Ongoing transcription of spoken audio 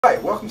Hi,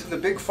 welcome to the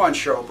Big Fun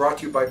Show, brought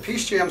to you by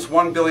Peace Jam's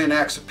 1 Billion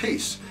Acts of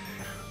Peace.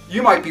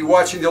 You might be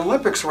watching the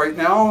Olympics right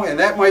now, and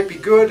that might be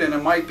good and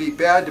it might be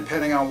bad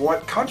depending on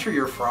what country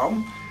you're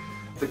from.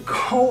 The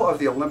goal of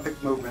the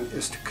Olympic movement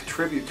is to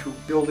contribute to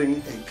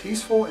building a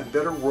peaceful and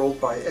better world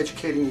by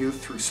educating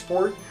youth through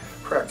sport,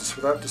 practice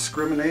without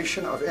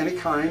discrimination of any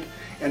kind,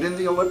 and in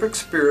the Olympic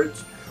spirit,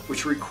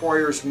 which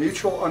requires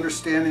mutual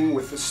understanding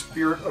with the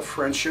spirit of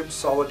friendship,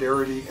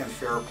 solidarity, and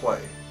fair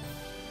play.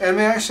 And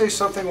may I say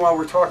something while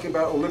we're talking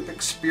about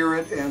Olympic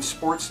spirit and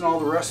sports and all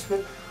the rest of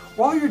it?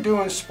 While you're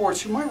doing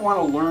sports, you might want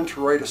to learn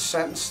to write a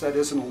sentence that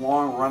isn't a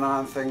long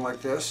run-on thing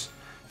like this.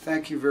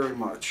 Thank you very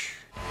much.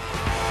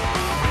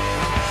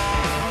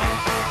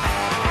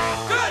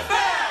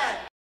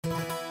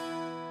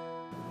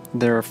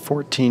 There are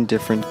 14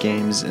 different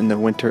games in the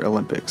Winter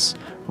Olympics,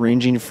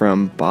 ranging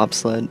from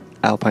bobsled,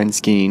 alpine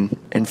skiing,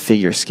 and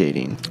figure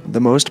skating.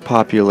 The most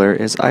popular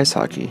is ice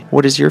hockey.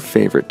 What is your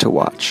favorite to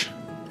watch?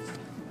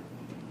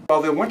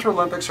 While the Winter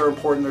Olympics are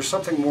important, there's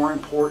something more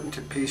important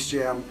to Peace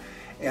Jam,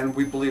 and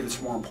we believe it's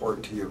more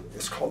important to you.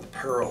 It's called the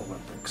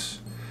Paralympics.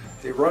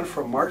 They run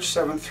from March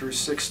 7th through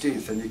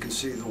 16th, and you can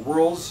see the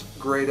world's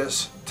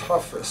greatest,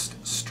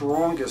 toughest,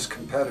 strongest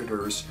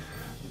competitors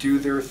do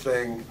their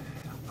thing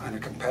on a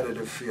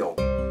competitive field.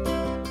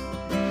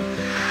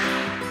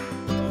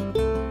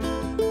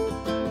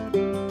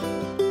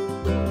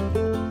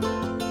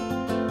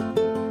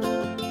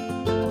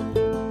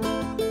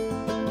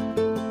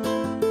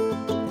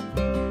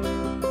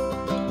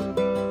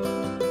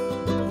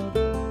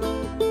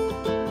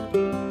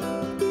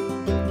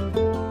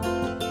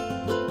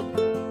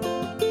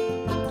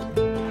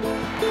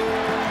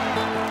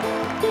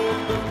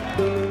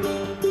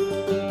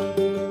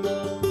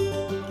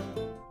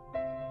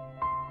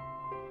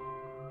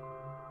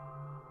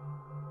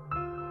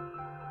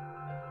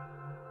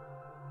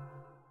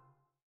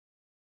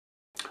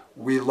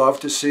 We love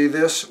to see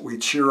this. We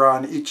cheer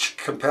on each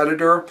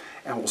competitor,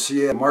 and we'll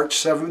see you March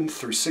 7th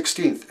through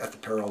 16th at the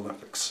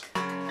Paralympics.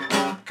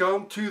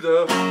 Come to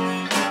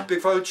the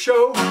Big Fun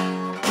Show.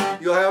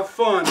 You'll have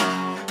fun.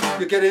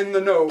 You'll get in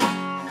the know.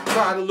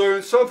 Try to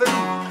learn something.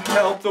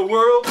 Help the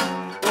world.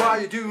 While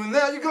you're doing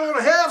that, you're going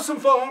to have some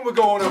fun. We're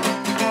going to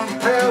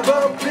have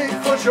a Big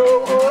Fun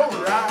Show. All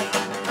right.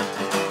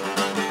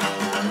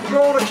 We're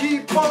going to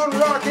keep on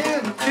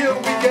rocking till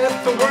we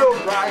get the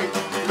world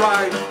right.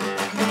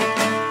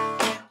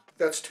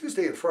 That's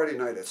Tuesday and Friday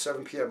night at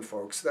 7 p.m.,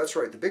 folks. That's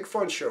right, the Big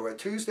Fun Show at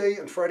Tuesday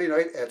and Friday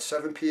night at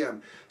 7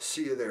 p.m.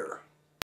 See you there.